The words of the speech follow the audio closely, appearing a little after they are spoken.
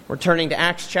We're turning to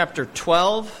Acts chapter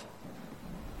 12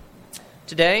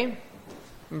 today,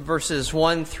 verses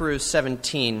 1 through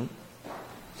 17.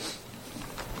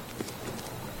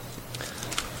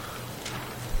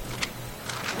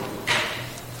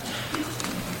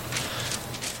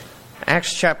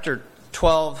 Acts chapter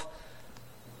 12,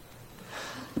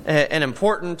 an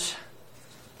important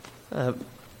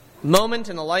moment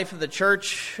in the life of the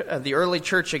church, the early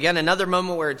church. Again, another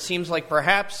moment where it seems like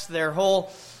perhaps their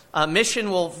whole mission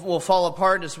will fall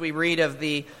apart as we read of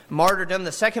the martyrdom,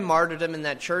 the second martyrdom in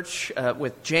that church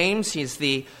with James. He's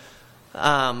the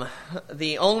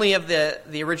only of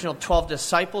the original 12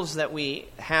 disciples that we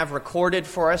have recorded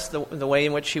for us, the way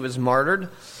in which he was martyred.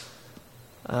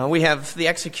 We have the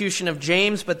execution of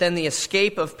James, but then the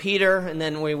escape of Peter, and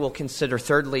then we will consider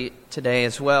thirdly today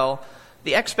as well,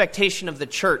 the expectation of the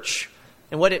church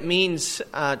and what it means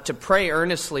to pray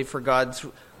earnestly for God's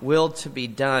will to be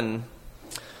done.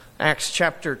 Acts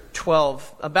chapter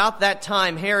 12. About that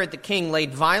time, Herod the king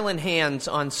laid violent hands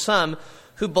on some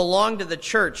who belonged to the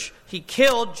church. He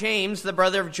killed James, the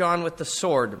brother of John, with the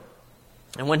sword.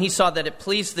 And when he saw that it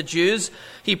pleased the Jews,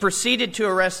 he proceeded to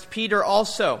arrest Peter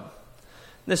also.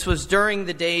 This was during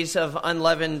the days of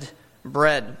unleavened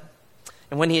bread.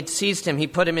 And when he had seized him, he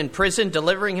put him in prison,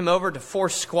 delivering him over to 4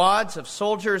 squads of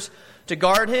soldiers to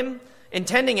guard him,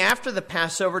 intending after the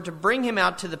Passover to bring him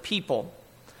out to the people.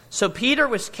 So Peter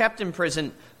was kept in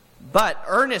prison, but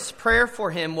earnest prayer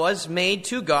for him was made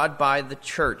to God by the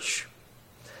church.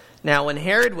 Now, when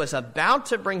Herod was about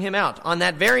to bring him out, on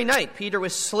that very night, Peter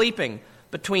was sleeping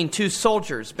between 2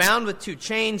 soldiers, bound with 2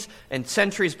 chains, and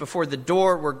sentries before the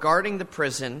door were guarding the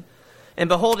prison. And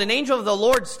behold, an angel of the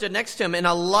Lord stood next to him, and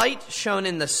a light shone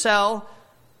in the cell.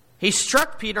 He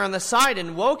struck Peter on the side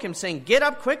and woke him, saying, "Get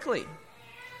up quickly."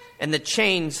 And the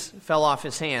chains fell off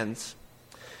his hands.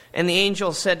 And the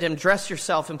angel said to him, "Dress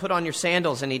yourself and put on your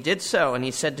sandals." And he did so. And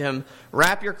he said to him,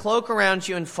 "Wrap your cloak around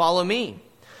you and follow me."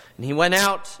 And he went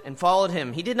out and followed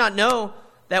him. He did not know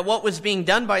that what was being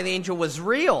done by the angel was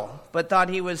real, but thought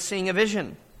he was seeing a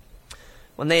vision.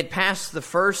 When they had passed the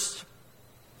first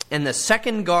and the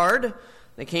second guard,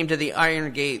 they came to the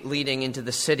iron gate leading into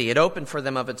the city. It opened for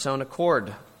them of its own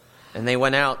accord. And they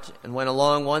went out and went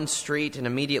along one street, and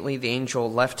immediately the angel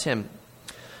left him.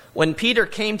 When Peter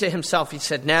came to himself, he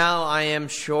said, "Now I am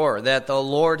sure that the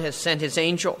Lord has sent his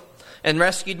angel and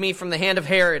rescued me from the hand of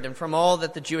Herod and from all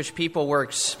that the Jewish people were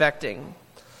expecting."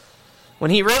 When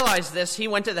he realized this, he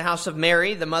went to the house of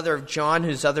Mary, the mother of John,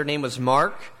 whose other name was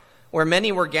Mark, where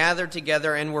many were gathered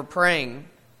together and were praying.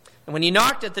 And when he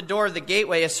knocked at the door of the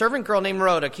gateway, a servant girl named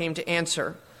Rhoda came to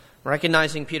answer.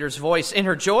 Recognizing Peter's voice, in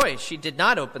her joy, she did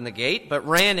not open the gate, but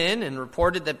ran in and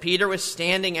reported that Peter was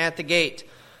standing at the gate.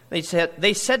 They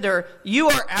said to her, "You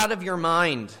are out of your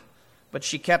mind." But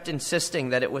she kept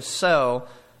insisting that it was so,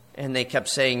 and they kept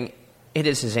saying, "It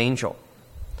is his angel."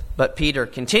 But Peter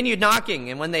continued knocking,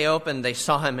 and when they opened, they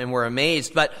saw him and were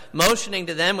amazed. But motioning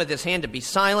to them with his hand to be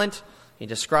silent, he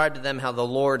described to them how the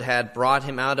Lord had brought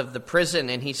him out of the prison.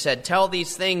 And he said, "Tell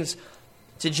these things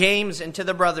to James and to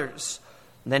the brothers."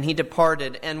 And then he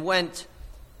departed and went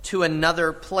to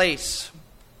another place.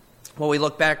 Well, we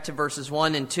look back to verses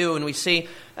 1 and 2, and we see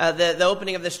the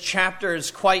opening of this chapter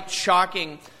is quite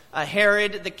shocking.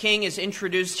 Herod the king is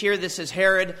introduced here. This is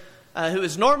Herod, who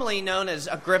is normally known as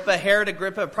Agrippa. Herod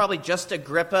Agrippa, probably just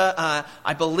Agrippa.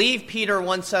 I believe Peter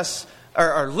wants us,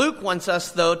 or Luke wants us,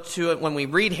 though, to when we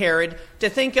read Herod, to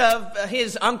think of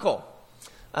his uncle.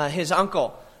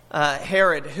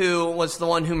 Herod, who was the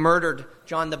one who murdered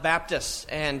John the Baptist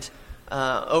and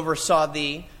oversaw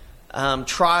the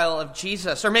trial of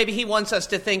Jesus. Or maybe he wants us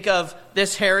to think of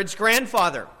this Herod's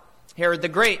grandfather, Herod the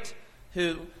Great,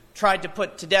 who tried to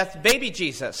put to death baby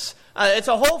Jesus. It's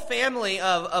a whole family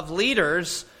of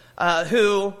leaders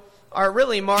who are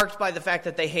really marked by the fact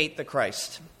that they hate the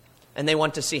Christ and they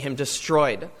want to see him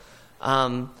destroyed.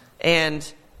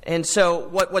 And so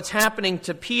what's happening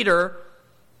to Peter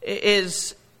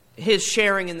is his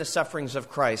sharing in the sufferings of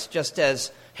Christ, just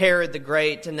as Herod the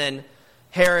Great, and then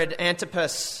Herod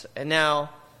Antipas, and now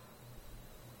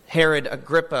Herod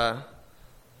Agrippa,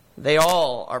 they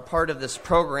all are part of this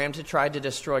program to try to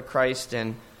destroy Christ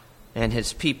and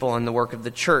his people and the work of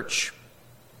the church.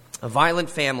 A violent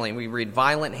family, we read,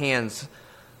 violent hands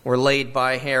were laid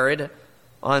by Herod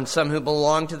on some who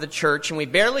belonged to the church, and we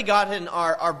barely got in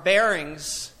our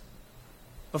bearings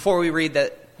before we read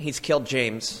that he's killed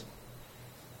James.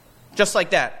 Just like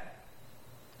that.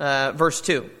 Verse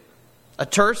 2. A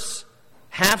terse,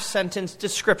 half-sentence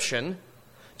description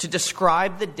to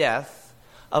describe the death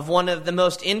of one of the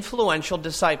most influential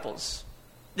disciples.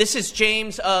 This is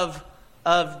James of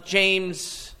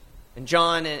James and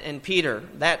John and Peter,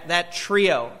 that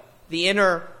trio, the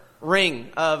inner ring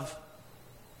of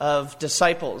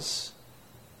disciples.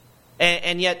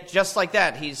 And yet, just like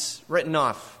that, he's written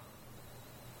off.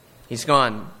 He's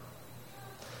gone.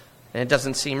 And it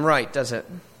doesn't seem right, does it?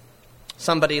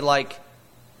 Somebody like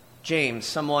James,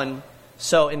 someone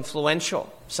so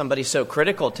influential, somebody so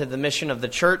critical to the mission of the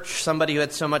church, somebody who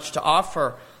had so much to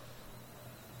offer,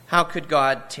 how could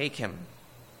God take him?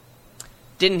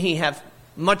 Didn't he have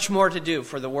much more to do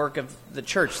for the work of the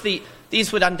church?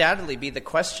 These would undoubtedly be the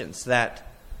questions that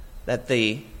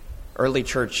the early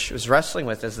church was wrestling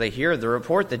with as they hear the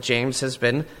report that James has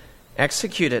been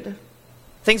executed.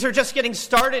 Things are just getting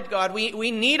started, God.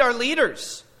 We need our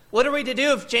leaders. What are we to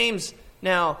do if James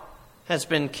now has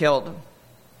been killed?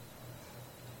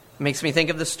 It makes me think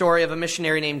of the story of a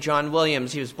missionary named John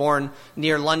Williams. He was born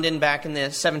near London back in the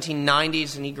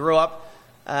 1790s, and he grew up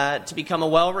to become a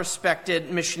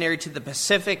well-respected missionary to the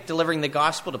Pacific, delivering the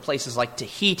gospel to places like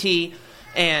Tahiti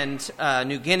and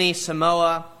New Guinea,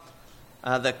 Samoa,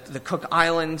 the Cook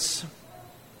Islands.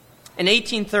 In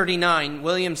 1839,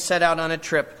 Williams set out on a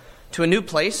trip to a new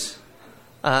place,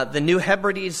 the New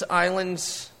Hebrides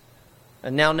Islands,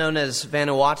 now known as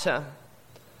Vanuatu.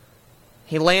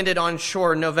 He landed on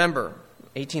shore in November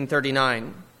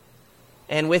 1839,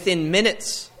 and within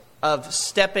minutes of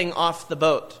stepping off the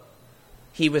boat,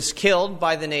 he was killed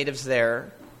by the natives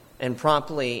there and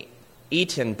promptly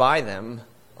eaten by them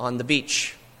on the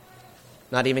beach,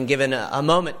 not even given a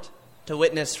moment to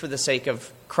witness for the sake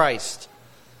of Christ.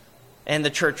 And the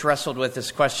church wrestled with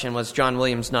this question: was John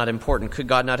Williams not important? Could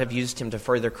God not have used him to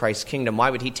further Christ's kingdom? Why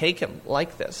would he take him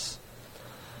like this?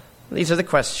 These are the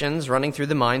questions running through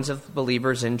the minds of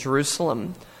believers in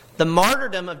Jerusalem. The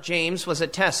martyrdom of James was a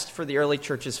test for the early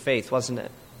church's faith, wasn't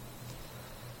it?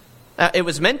 It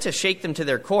was meant to shake them to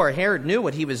their core. Herod knew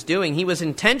what he was doing. He was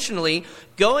intentionally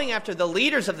going after the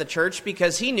leaders of the church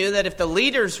because he knew that if the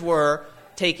leaders were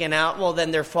taken out, well,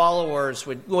 then their followers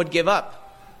would give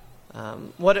up.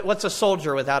 What's a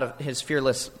soldier without his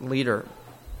fearless leader?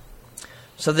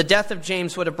 So the death of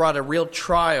James would have brought a real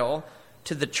trial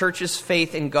to the church's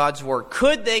faith in God's word.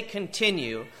 Could they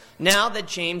continue now that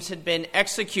James had been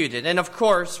executed? And of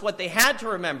course, what they had to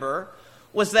remember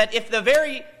was that if the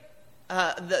very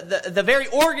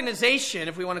organization,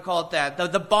 if we want to call it that,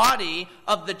 the body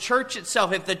of the church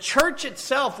itself, if the church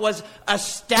itself was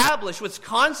established, was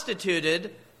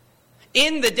constituted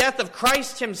in the death of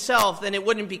Christ himself, then it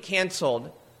wouldn't be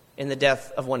canceled in the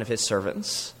death of one of his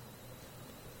servants.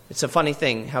 It's a funny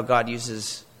thing how God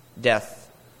uses death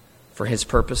for his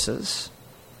purposes.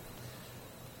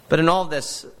 But in all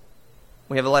this,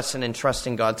 we have a lesson in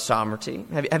trusting God's sovereignty.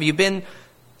 Have you been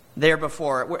there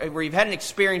before, where you've had an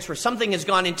experience where something has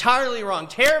gone entirely wrong,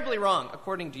 terribly wrong,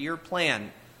 according to your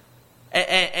plan,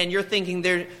 and you're thinking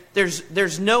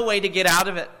there's no way to get out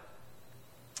of it?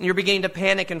 You're beginning to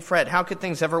panic and fret. How could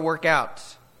things ever work out?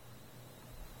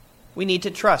 We need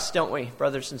to trust, don't we,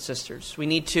 brothers and sisters? We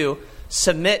need to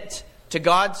submit to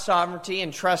God's sovereignty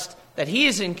and trust that he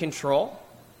is in control,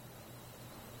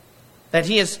 that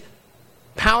he has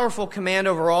powerful command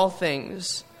over all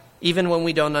things, even when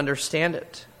we don't understand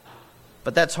it.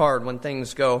 But that's hard when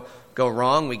things go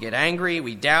wrong. We get angry,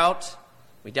 we doubt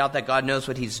that God knows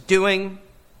what he's doing.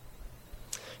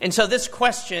 And so this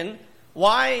question,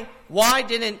 why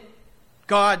didn't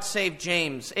God save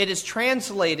James? It is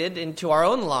translated into our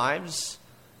own lives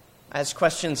as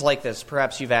questions like this.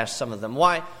 Perhaps you've asked some of them.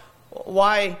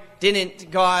 Why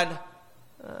didn't God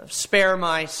spare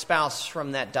my spouse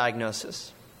from that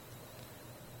diagnosis?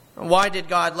 Why did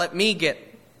God let me get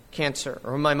cancer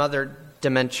or my mother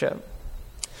dementia?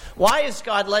 Why is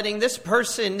God letting this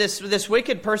person, this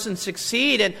wicked person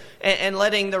succeed and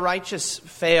letting the righteous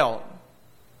fail?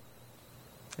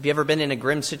 Have you ever been in a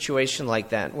grim situation like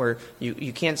that where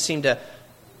you can't seem to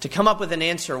come up with an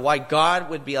answer why God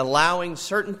would be allowing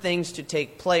certain things to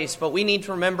take place? But we need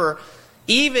to remember,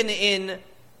 even in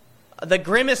the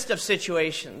grimmest of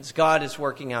situations, God is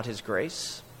working out his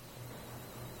grace.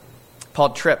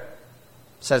 Paul Tripp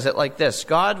says it like this: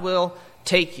 God will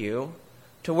take you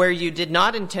to where you did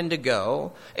not intend to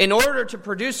go in order to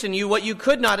produce in you what you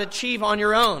could not achieve on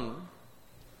your own.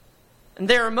 And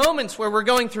there are moments where we're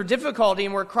going through difficulty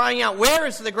and we're crying out, where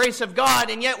is the grace of God?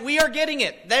 And yet we are getting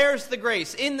it. There's the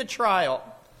grace in the trial.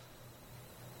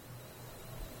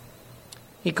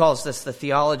 He calls this the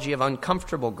theology of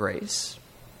uncomfortable grace.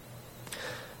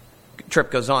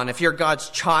 Tripp goes on, if you're God's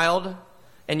child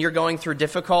and you're going through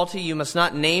difficulty, you must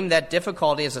not name that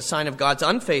difficulty as a sign of God's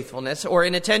unfaithfulness or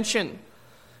inattention.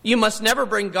 You must never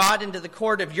bring God into the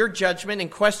court of your judgment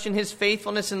and question his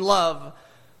faithfulness and love.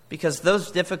 because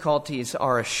those difficulties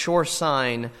are a sure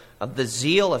sign of the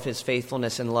zeal of his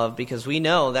faithfulness and love, because we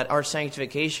know that our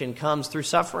sanctification comes through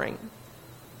suffering.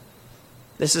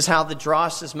 This is how the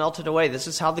dross is melted away. This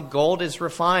is how the gold is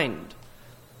refined.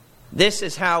 This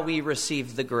is how we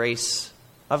receive the grace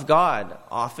of God.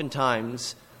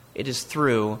 Oftentimes, it is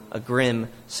through a grim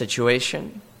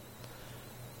situation.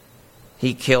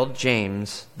 He killed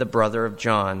James, the brother of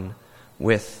John,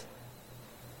 with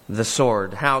the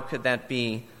sword. How could that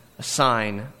be a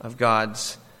sign of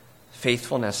God's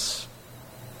faithfulness?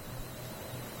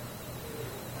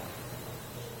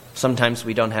 Sometimes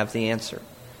we don't have the answer.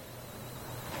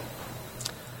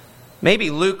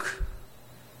 Maybe Luke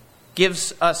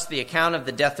gives us the account of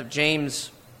the death of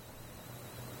James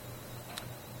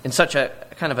in such a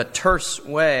kind of a terse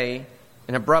way,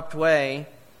 an abrupt way,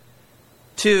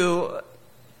 to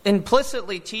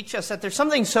implicitly teach us that there's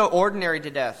something so ordinary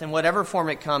to death, in whatever form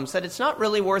it comes, that it's not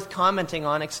really worth commenting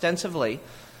on extensively.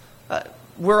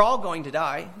 We're all going to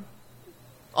die.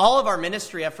 All of our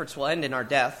ministry efforts will end in our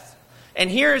death.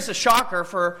 And here's a shocker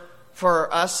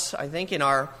for us, I think, in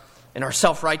our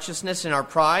self-righteousness, in our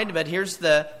pride, but here's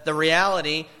the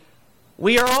reality.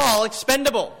 We are all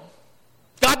expendable.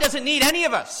 God doesn't need any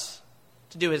of us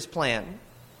to do his plan,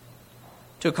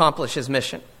 to accomplish his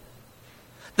mission.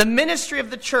 The ministry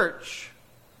of the church,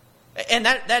 and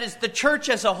that is the church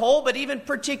as a whole, but even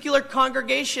particular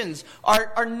congregations,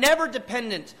 are never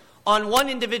dependent on one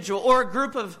individual or a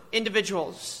group of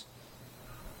individuals.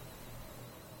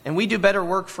 And we do better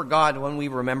work for God when we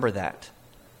remember that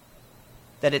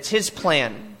it's his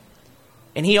plan,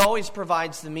 and he always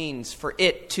provides the means for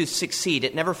it to succeed.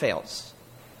 It never fails.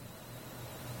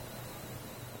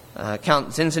 Count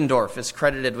Zinzendorf is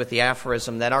credited with the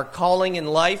aphorism that our calling in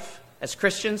life as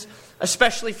Christians,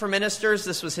 especially for ministers,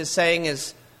 this was his saying,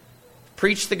 is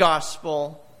preach the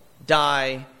gospel,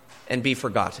 die, and be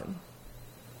forgotten.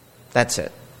 That's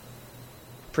it.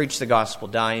 Preach the gospel,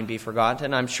 die, and be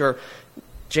forgotten. I'm sure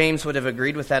James would have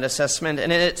agreed with that assessment,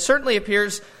 and it certainly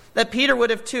appears that Peter would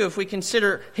have too, if we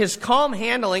consider his calm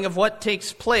handling of what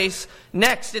takes place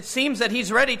next. It seems that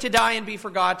he's ready to die and be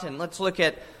forgotten. Let's look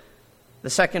at the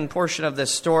second portion of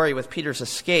this story with Peter's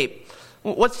escape.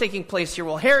 What's taking place here?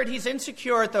 Well, Herod, he's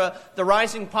insecure at the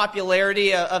rising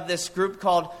popularity of this group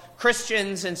called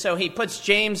Christians, and so he puts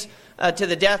James to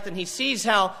the death, and he sees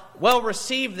how well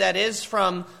received that is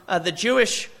from the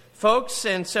Jewish folks,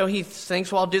 and so he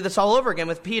thinks, well, I'll do this all over again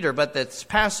with Peter, but that's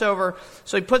Passover.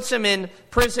 So he puts him in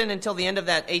prison until the end of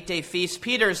that 8-day feast.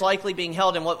 Peter is likely being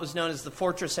held in what was known as the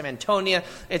Fortress of Antonia.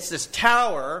 It's this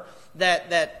tower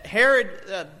that Herod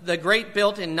the Great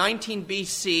built in 19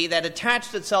 BC that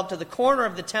attached itself to the corner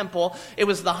of the temple. It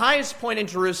was the highest point in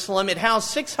Jerusalem. It housed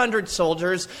 600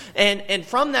 soldiers, and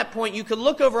from that point you could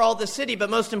look over all the city, but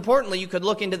most importantly you could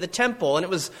look into the temple. And it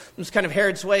was kind of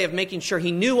Herod's way of making sure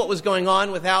he knew what was going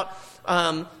on without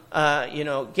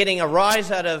getting a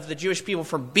rise out of the Jewish people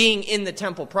for being in the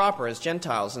temple proper as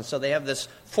Gentiles. And so they have this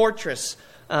fortress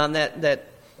that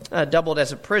doubled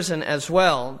as a prison as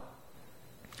well.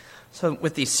 So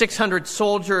with these 600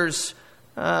 soldiers,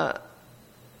 that's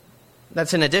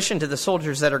in addition to the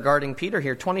soldiers that are guarding Peter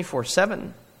here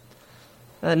 24/7.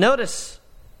 Notice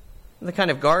the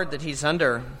kind of guard that he's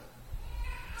under.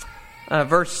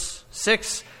 Verse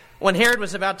 6, when Herod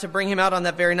was about to bring him out on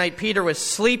that very night, Peter was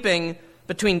sleeping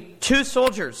between two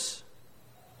soldiers,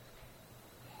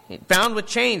 bound with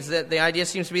chains. The idea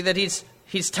seems to be that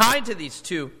he's tied to these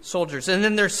two soldiers. And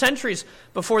then there's sentries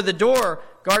before the door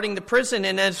guarding the prison.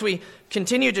 And as we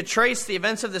continue to trace the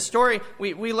events of the story,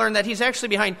 we learn that he's actually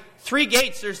behind three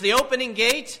gates. There's the opening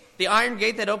gate, the iron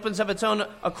gate that opens of its own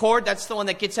accord. That's the one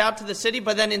that gets out to the city.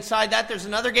 But then inside that, there's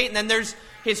another gate. And then there's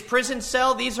his prison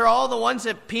cell. These are all the ones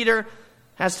that Peter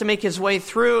has to make his way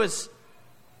through as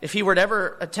if he were to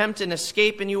ever attempt an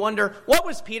escape. And you wonder, what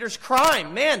was Peter's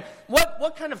crime? Man,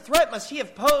 what kind of threat must he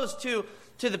have posed to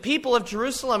the people of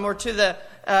Jerusalem or to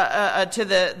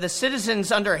the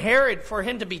citizens under Herod for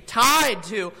him to be tied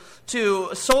to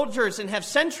soldiers and have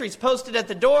sentries posted at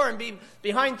the door and be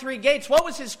behind three gates? What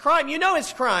was his crime? You know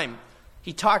his crime.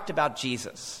 He talked about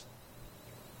Jesus.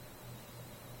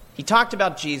 He talked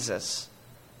about Jesus.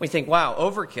 We think, wow,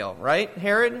 overkill, right,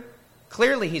 Herod?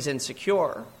 Clearly he's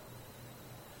insecure.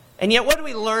 And yet what do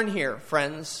we learn here,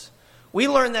 friends? We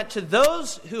learn that to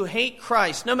those who hate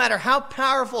Christ, no matter how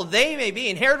powerful they may be,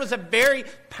 and Herod was a very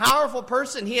powerful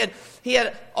person. He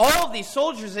had all of these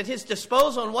soldiers at his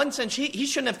disposal. In one sense, he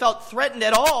shouldn't have felt threatened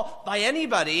at all by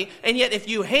anybody. And yet, if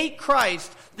you hate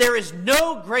Christ, there is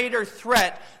no greater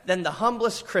threat than the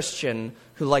humblest Christian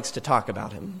who likes to talk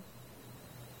about him.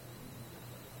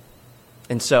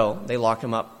 And so, they lock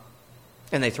him up,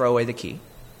 and they throw away the key.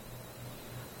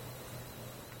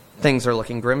 Things are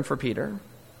looking grim for Peter.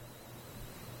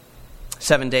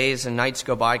 7 days and nights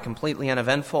go by completely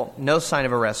uneventful. No sign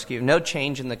of a rescue. No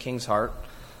change in the king's heart.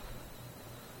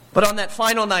 But on that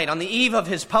final night, on the eve of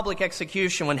his public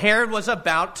execution, when Herod was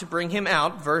about to bring him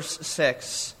out, verse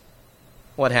 6,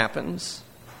 what happens?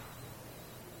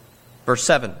 Verse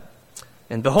 7,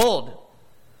 and behold,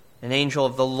 an angel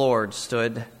of the Lord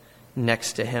stood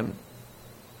next to him.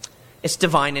 It's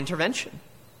divine intervention.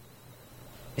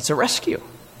 It's a rescue.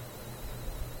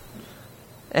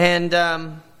 And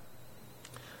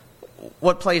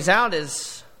what plays out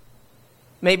is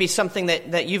maybe something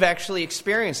that you've actually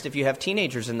experienced if you have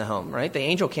teenagers in the home, right? The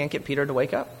angel can't get Peter to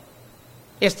wake up.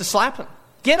 He has to slap him.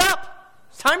 Get up!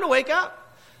 It's time to wake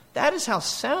up. That is how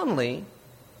soundly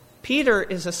Peter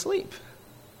is asleep.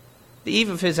 The eve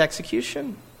of his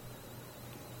execution.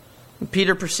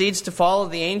 Peter proceeds to follow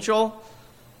the angel.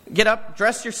 Get up,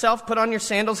 dress yourself, put on your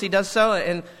sandals. He does so.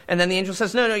 And then the angel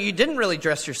says, no, you didn't really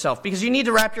dress yourself because you need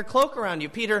to wrap your cloak around you.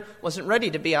 Peter wasn't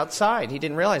ready to be outside. He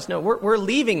didn't realize, no, we're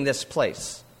leaving this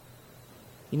place.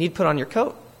 You need to put on your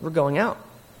coat. We're going out.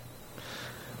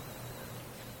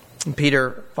 And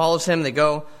Peter follows him. They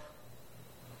go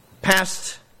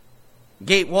past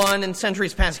gate 1 and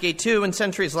centuries past gate 2 and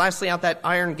centuries lastly out that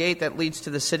iron gate that leads to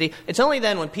the city. It's only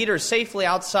then when Peter is safely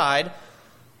outside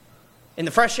in the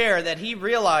fresh air that he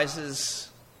realizes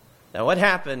that what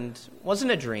happened wasn't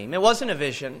a dream. It wasn't a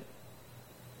vision.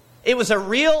 It was a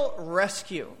real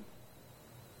rescue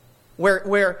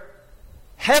where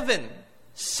heaven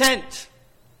sent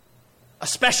a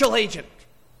special agent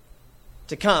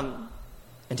to come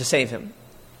and to save him.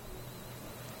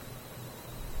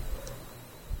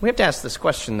 We have to ask this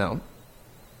question, though.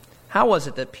 How was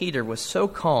it that Peter was so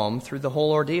calm through the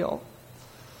whole ordeal?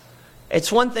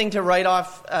 It's one thing to write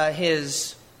off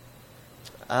his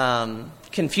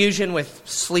confusion with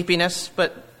sleepiness,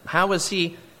 but how was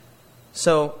he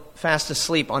so fast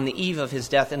asleep on the eve of his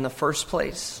death in the first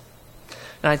place?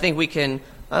 And I think we can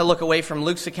look away from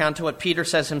Luke's account to what Peter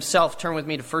says himself. Turn with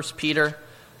me to 1 Peter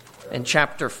in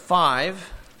chapter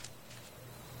 5.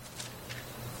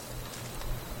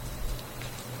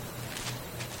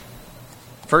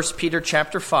 First Peter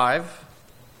chapter 5.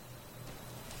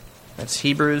 That's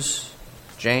Hebrews,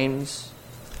 James.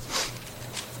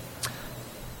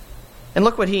 And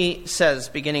look what he says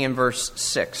beginning in verse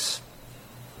 6.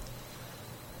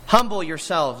 Humble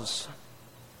yourselves,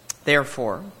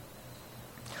 therefore,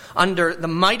 under the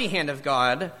mighty hand of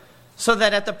God, so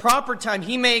that at the proper time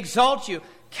he may exalt you,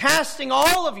 casting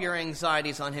all of your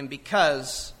anxieties on him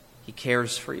because he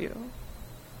cares for you.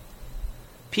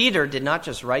 Peter did not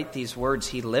just write these words,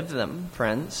 he lived them,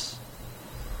 friends.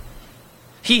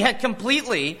 He had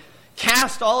completely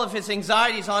cast all of his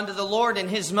anxieties onto the Lord in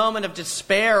his moment of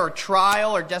despair or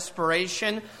trial or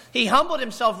desperation. He humbled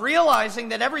himself, realizing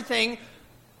that everything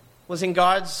was in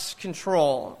God's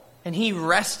control. And he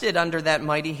rested under that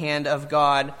mighty hand of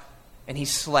God, and he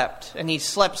slept. And he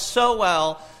slept so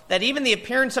well that even the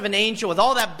appearance of an angel with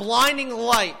all that blinding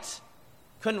light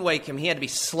couldn't wake him. He had to be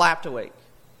slapped awake.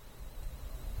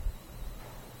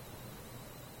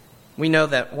 We know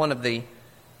that one of the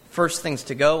first things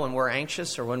to go when we're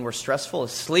anxious or when we're stressful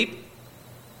is sleep.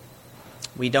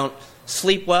 We don't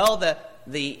sleep well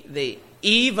the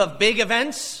eve of big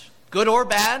events, good or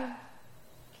bad.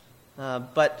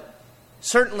 But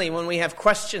certainly when we have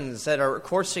questions that are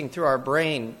coursing through our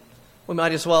brain, we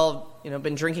might as well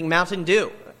been drinking Mountain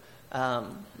Dew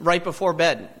right before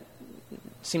bed.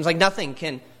 Seems like nothing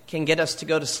can get us to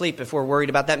go to sleep if we're worried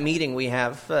about that meeting we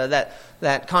have,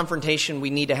 that confrontation we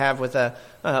need to have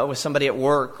with somebody at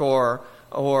work, or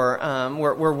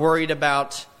we're worried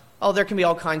about. There can be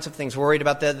all kinds of things. Worried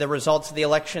about the results of the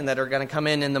election that are going to come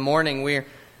in the morning.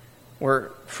 We're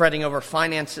fretting over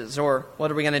finances, or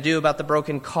what are we going to do about the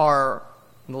broken car?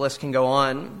 And the list can go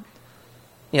on.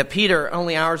 Yet Peter,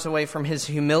 only hours away from his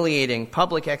humiliating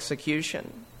public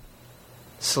execution,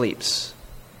 sleeps.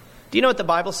 Do you know what the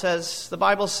Bible says? The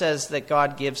Bible says that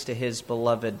God gives to his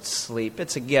beloved sleep.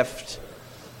 It's a gift.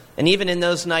 And even in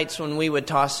those nights when we would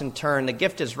toss and turn, the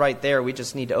gift is right there. We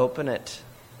just need to open it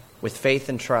with faith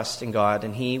and trust in God,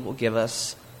 and he will give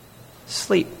us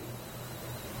sleep.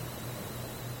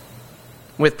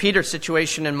 With Peter's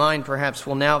situation in mind, perhaps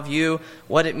we'll now view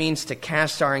what it means to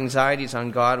cast our anxieties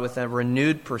on God with a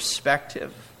renewed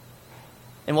perspective.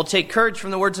 And we'll take courage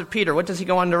from the words of Peter. What does he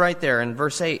go on to write there in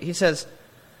verse 8? He says,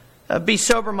 be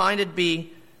sober-minded,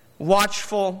 be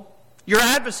watchful. Your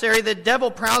adversary, the devil,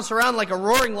 prowls around like a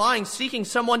roaring lion seeking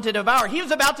someone to devour. He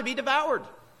was about to be devoured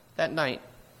that night.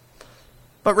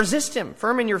 But resist him,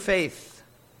 firm in your faith.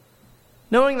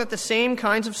 knowing that the same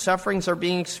kinds of sufferings are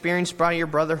being experienced by your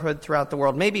brotherhood throughout the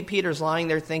world. Maybe Peter's lying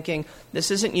there thinking,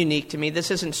 this isn't unique to me, this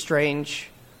isn't strange.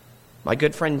 My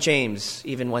good friend James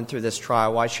even went through this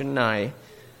trial, why shouldn't I?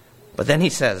 But then he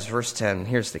says, verse 10,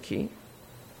 here's the key.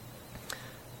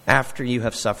 After you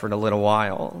have suffered a little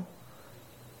while,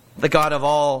 the God of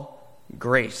all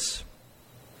grace,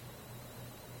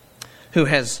 who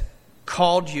has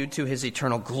called you to his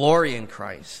eternal glory in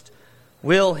Christ,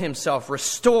 will himself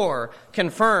restore,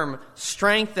 confirm,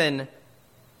 strengthen,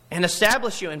 and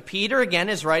establish you. And Peter, again,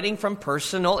 is writing from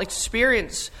personal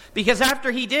experience. Because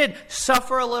after he did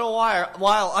suffer a little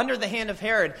while under the hand of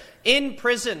Herod in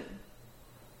prison,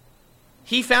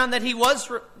 he found that he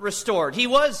was restored. He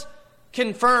was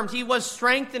confirmed. He was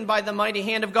strengthened by the mighty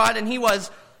hand of God, and he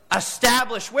was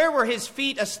established. Where were his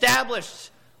feet established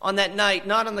on that night?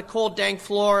 Not on the cold, dank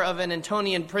floor of an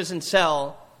Antonian prison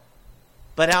cell,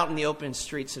 but out in the open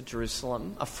streets of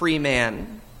Jerusalem, a free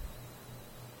man.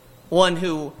 One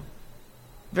who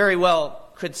very well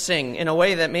could sing in a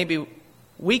way that maybe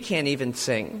we can't even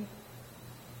sing.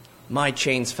 My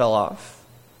chains fell off.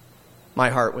 My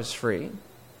heart was free.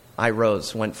 I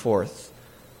rose, went forth,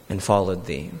 and followed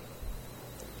thee.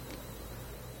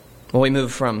 Well, we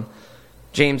move from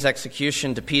James'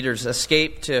 execution to Peter's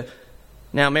escape to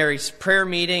now Mary's prayer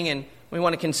meeting, and we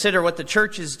want to consider what the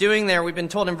church is doing there. We've been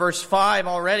told in verse 5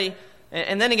 already,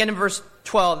 and then again in verse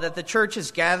 12, that the church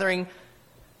is gathering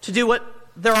to do what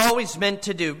they're always meant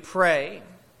to do, pray.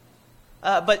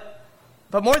 But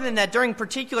more than that, during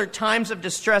particular times of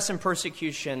distress and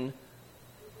persecution,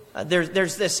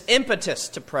 there's this impetus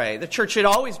to pray. The church should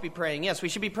always be praying. Yes, we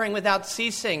should be praying without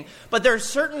ceasing. But there are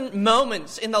certain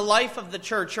moments in the life of the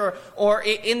church or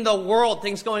in the world,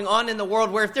 things going on in the world,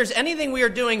 where if there's anything we are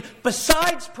doing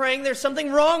besides praying, there's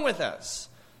something wrong with us.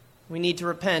 We need to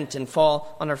repent and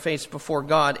fall on our face before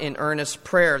God in earnest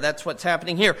prayer. That's what's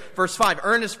happening here. Verse 5,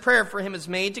 earnest prayer for him is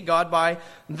made to God by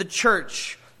the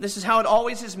church. This is how it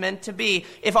always is meant to be.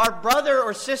 If our brother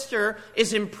or sister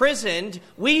is imprisoned,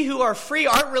 we who are free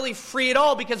aren't really free at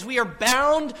all, because we are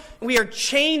bound, we are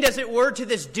chained, as it were, to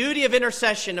this duty of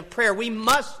intercession, of prayer. We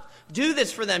must do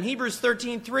this for them. Hebrews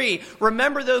 13:3,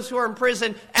 remember those who are in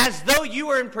prison as though you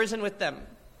were in prison with them.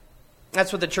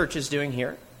 That's what the church is doing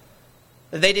here.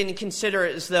 They didn't consider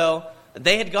it as though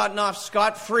they had gotten off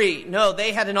scot-free. No,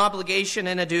 they had an obligation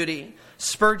and a duty.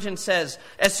 Spurgeon says,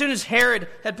 as soon as Herod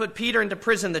had put Peter into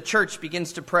prison, the church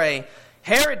begins to pray.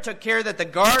 Herod took care that the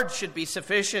guards should be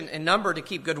sufficient in number to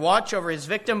keep good watch over his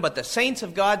victim, but the saints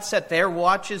of God set their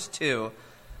watches too,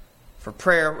 for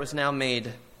prayer was now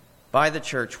made by the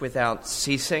church without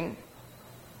ceasing.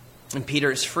 And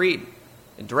Peter is freed.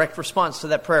 In direct response to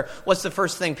that prayer, what's the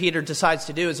first thing Peter decides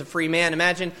to do as a free man?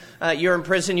 Imagine you're in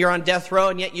prison, you're on death row,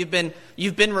 and yet you've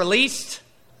been released.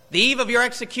 The eve of your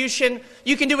execution,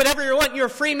 you can do whatever you want. You're a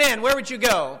free man. Where would you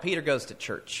go? Peter goes to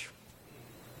church.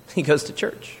 He goes to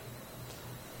church.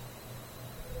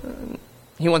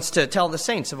 He wants to tell the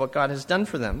saints of what God has done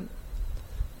for them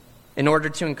in order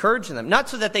to encourage them. Not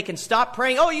so that they can stop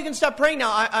praying. Oh, you can stop praying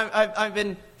now. I've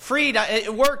been freed.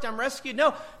 It worked. I'm rescued.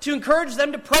 No, to encourage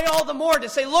them to pray all the more, to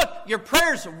say, look, your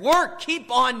prayers work.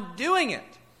 Keep on doing it.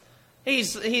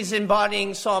 He's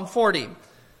embodying Psalm 40.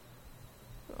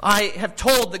 I have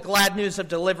told the glad news of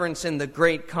deliverance in the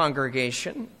great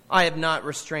congregation. I have not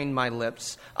restrained my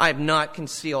lips. I have not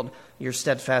concealed your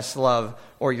steadfast love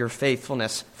or your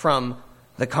faithfulness from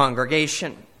the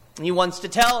congregation. He wants to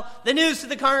tell the news to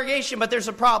the congregation, but there's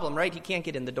a problem, right? He can't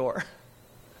get in the door.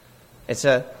 It's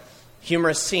a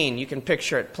humorous scene. You can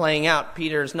picture it playing out.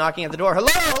 Peter's knocking at the door.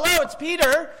 Hello, it's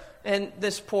Peter. And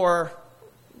this poor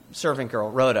servant girl,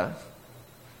 Rhoda.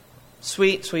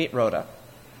 Sweet, sweet Rhoda.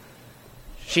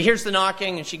 She hears the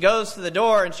knocking, and she goes to the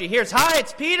door, and she hears, hi,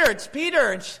 it's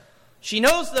Peter. And she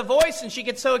knows the voice, and she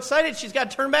gets so excited, she's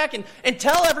got to turn back and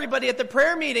tell everybody at the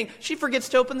prayer meeting. She forgets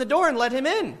to open the door and let him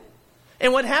in.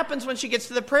 And what happens when she gets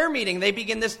to the prayer meeting? They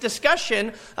begin this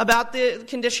discussion about the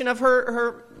condition of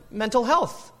her mental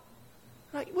health.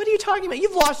 Like, what are you talking about?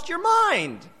 You've lost your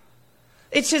mind.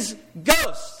 It's his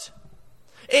ghost.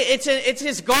 It's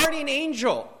his guardian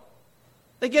angel.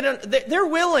 They're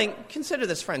willing, consider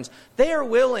this, friends, they are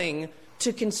willing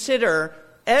to consider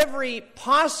every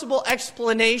possible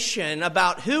explanation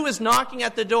about who is knocking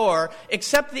at the door,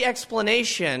 except the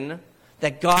explanation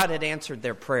that God had answered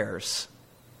their prayers.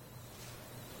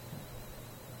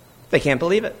 They can't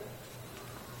believe it.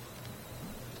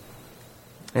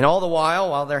 And all the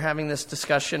while they're having this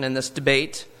discussion and this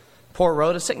debate, poor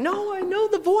Rhoda's saying, no, I know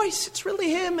the voice, it's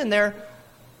really him. And they're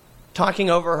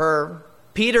talking over her.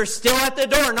 Peter's still at the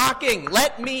door knocking.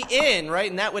 Let me in, right?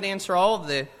 And that would answer all of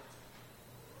the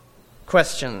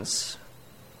questions.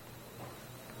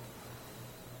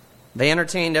 They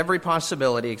entertained every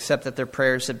possibility except that their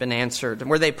prayers had been answered. And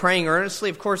were they praying earnestly?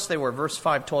 Of course they were. Verse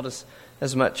 5 told us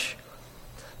as much.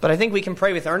 But I think we can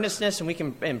pray with earnestness and we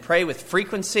can pray with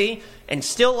frequency and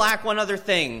still lack one other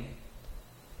thing: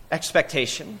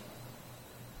 expectation.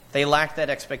 They lacked that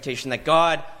expectation that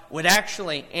God would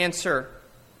actually answer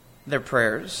their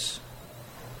prayers.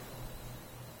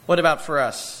 What about for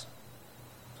us?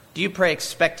 Do you pray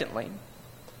expectantly?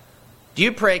 Do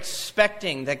you pray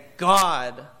expecting that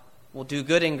God will do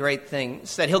good and great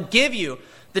things, that He'll give you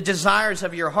the desires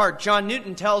of your heart? John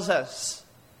Newton tells us,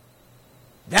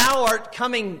 "Thou art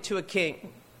coming to a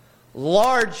king.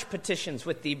 Large petitions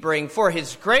with thee bring, for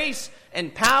His grace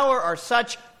and power are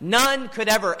such, none could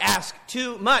ever ask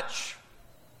too much."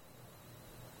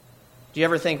 Do you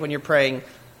ever think when you're praying,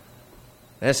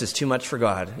 this is too much for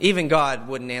God? Even God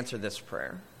wouldn't answer this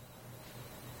prayer.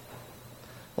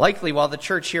 Likely, while the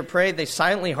church here prayed, they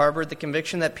silently harbored the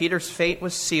conviction that Peter's fate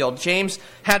was sealed. James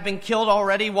had been killed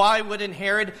already. Why wouldn't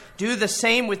Herod do the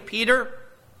same with Peter?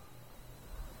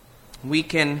 We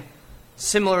can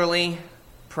similarly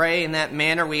pray in that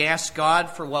manner. We ask God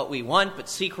for what we want, but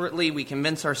secretly we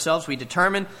convince ourselves, we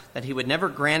determine that He would never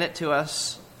grant it to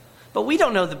us. But we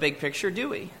don't know the big picture, do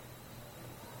we?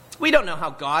 We don't know how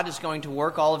God is going to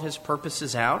work all of His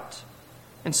purposes out.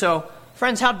 And so,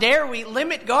 friends, how dare we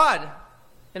limit God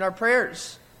in our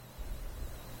prayers?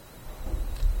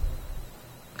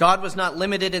 God was not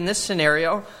limited in this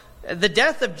scenario. The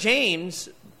death of James,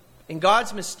 in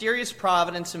God's mysterious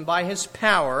providence and by His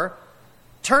power,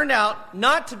 turned out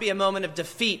not to be a moment of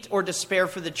defeat or despair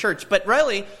for the church, but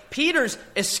really Peter's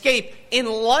escape in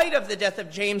light of the death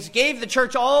of James gave the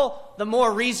church all the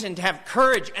more reason to have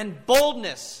courage and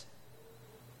boldness.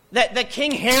 That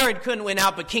King Herod couldn't win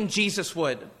out, but King Jesus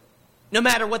would, no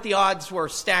matter what the odds were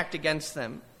stacked against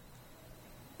them.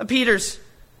 Peter's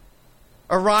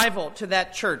arrival to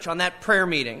that church on that prayer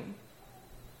meeting,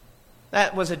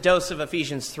 that was a dose of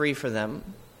Ephesians 3 for them,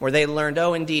 where they learned,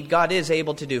 oh, indeed, God is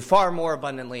able to do far more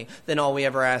abundantly than all we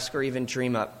ever ask or even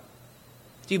dream up.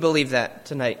 Do you believe that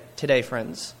today,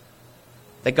 friends?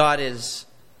 That God is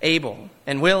able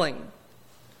and willing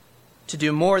to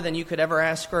do more than you could ever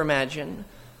ask or imagine?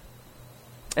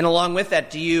 And along with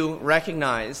that, do you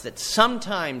recognize that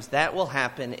sometimes that will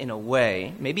happen in a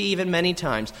way, maybe even many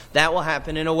times, that will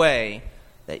happen in a way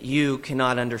that you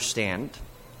cannot understand,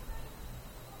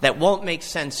 that won't make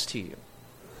sense to you?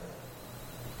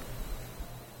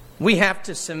 We have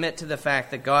to submit to the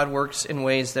fact that God works in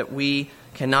ways that we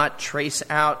cannot trace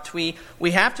out. We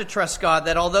have to trust God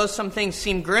that although some things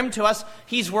seem grim to us,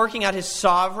 He's working out His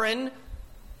sovereign,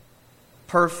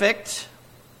 perfect,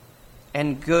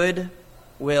 and good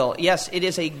will. Yes, it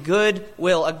is a good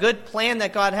will, a good plan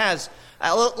that God has.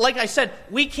 Like I said,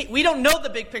 we don't know the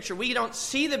big picture. We don't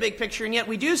see the big picture, and yet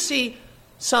we do see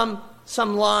some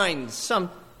lines, some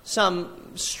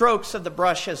strokes of the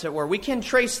brush, as it were. We can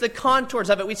trace the contours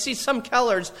of it. We see some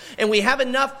colors, and we have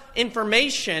enough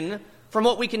information from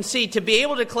what we can see to be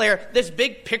able to declare this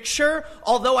big picture,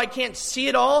 although I can't see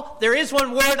it all, there is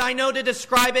one word I know to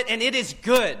describe it, and it is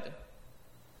good.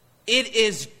 It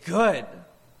is good.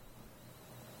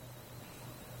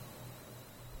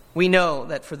 We know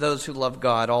that for those who love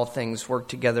God, all things work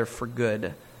together for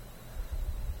good.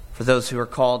 For those who are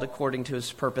called according to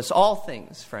His purpose, all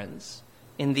things, friends,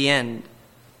 in the end,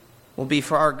 will be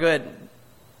for our good.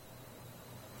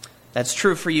 That's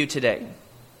true for you today.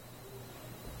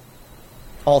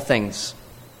 All things.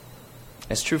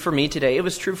 It's true for me today. It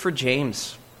was true for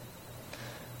James.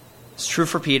 It's true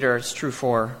for Peter. It's true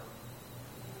for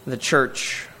the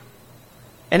church.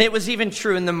 And it was even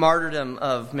true in the martyrdom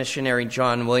of missionary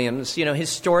John Williams. You know, his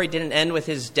story didn't end with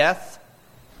his death,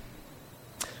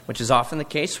 which is often the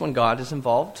case when God is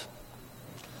involved.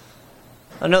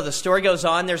 Oh no, the story goes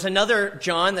on. There's another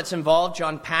John that's involved,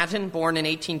 John Paton, born in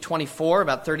 1824,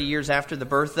 about 30 years after the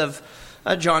birth of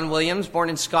John Williams, born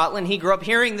in Scotland. He grew up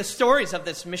hearing the stories of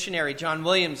this missionary, John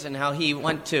Williams, and how he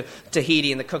went to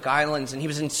Tahiti and the Cook Islands, and he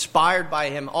was inspired by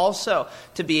him also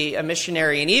to be a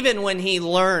missionary. And even when he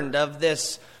learned of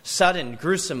this sudden,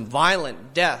 gruesome,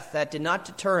 violent death, that did not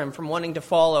deter him from wanting to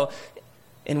follow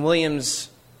in Williams'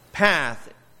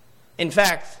 path. In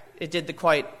fact, it did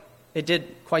quite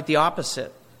the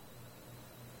opposite.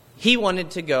 He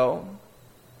wanted to go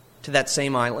to that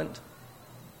same island,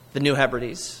 the New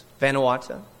Hebrides,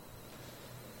 Vanuatu.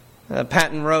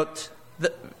 Paton wrote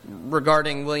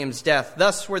regarding William's death,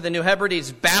 "Thus were the New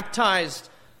Hebrides baptized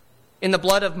in the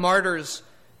blood of martyrs,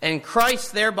 and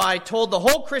Christ thereby told the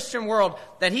whole Christian world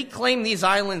that He claimed these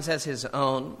islands as His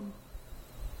own."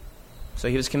 So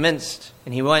he was convinced,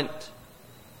 and he went.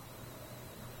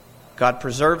 God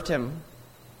preserved him.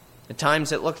 At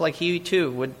times it looked like he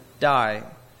too would die.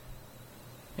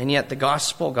 And yet the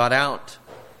gospel got out.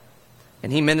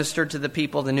 And he ministered to the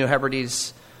people of the New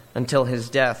Hebrides until his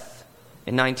death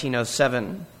in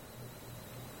 1907.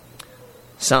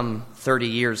 Some 30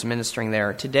 years ministering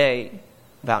there. Today,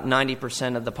 about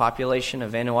 90% of the population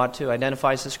of Vanuatu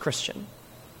identifies as Christian.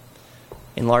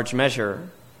 In large measure,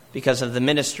 because of the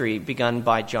ministry begun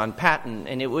by John Paton.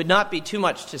 And it would not be too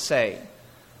much to say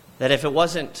that if it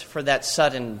wasn't for that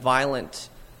sudden, violent,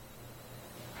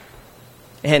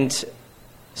 and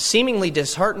seemingly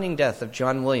disheartening death of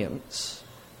John Williams,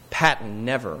 Paton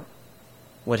never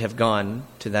would have gone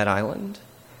to that island.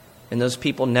 And those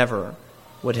people never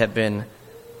would have been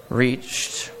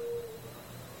reached.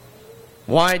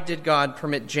 Why did God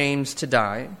permit James to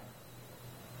die,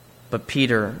 but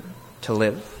Peter to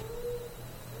live?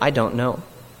 I don't know.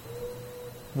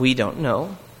 We don't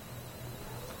know.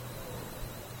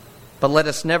 But let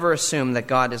us never assume that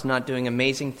God is not doing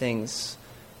amazing things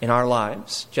in our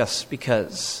lives just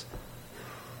because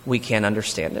we can't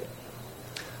understand it.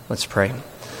 Let's pray.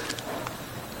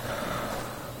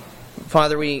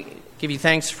 Father, we give you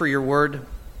thanks for your word.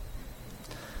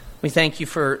 We thank you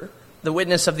for the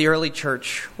witness of the early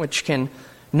church, which can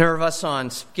nerve us on,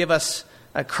 give us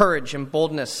courage and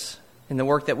boldness in the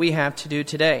work that we have to do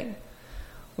today.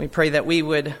 We pray that we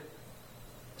would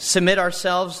submit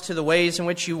ourselves to the ways in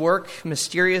which you work,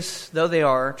 mysterious though they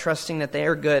are, trusting that they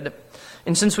are good.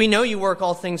 And since we know you work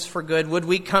all things for good, would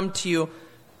we come to you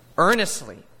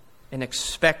earnestly and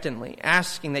expectantly,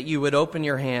 asking that you would open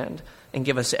your hand and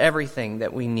give us everything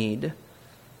that we need.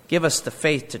 Give us the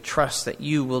faith to trust that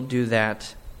you will do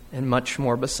that and much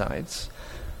more besides.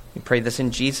 We pray this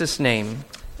in Jesus' name.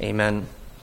 Amen.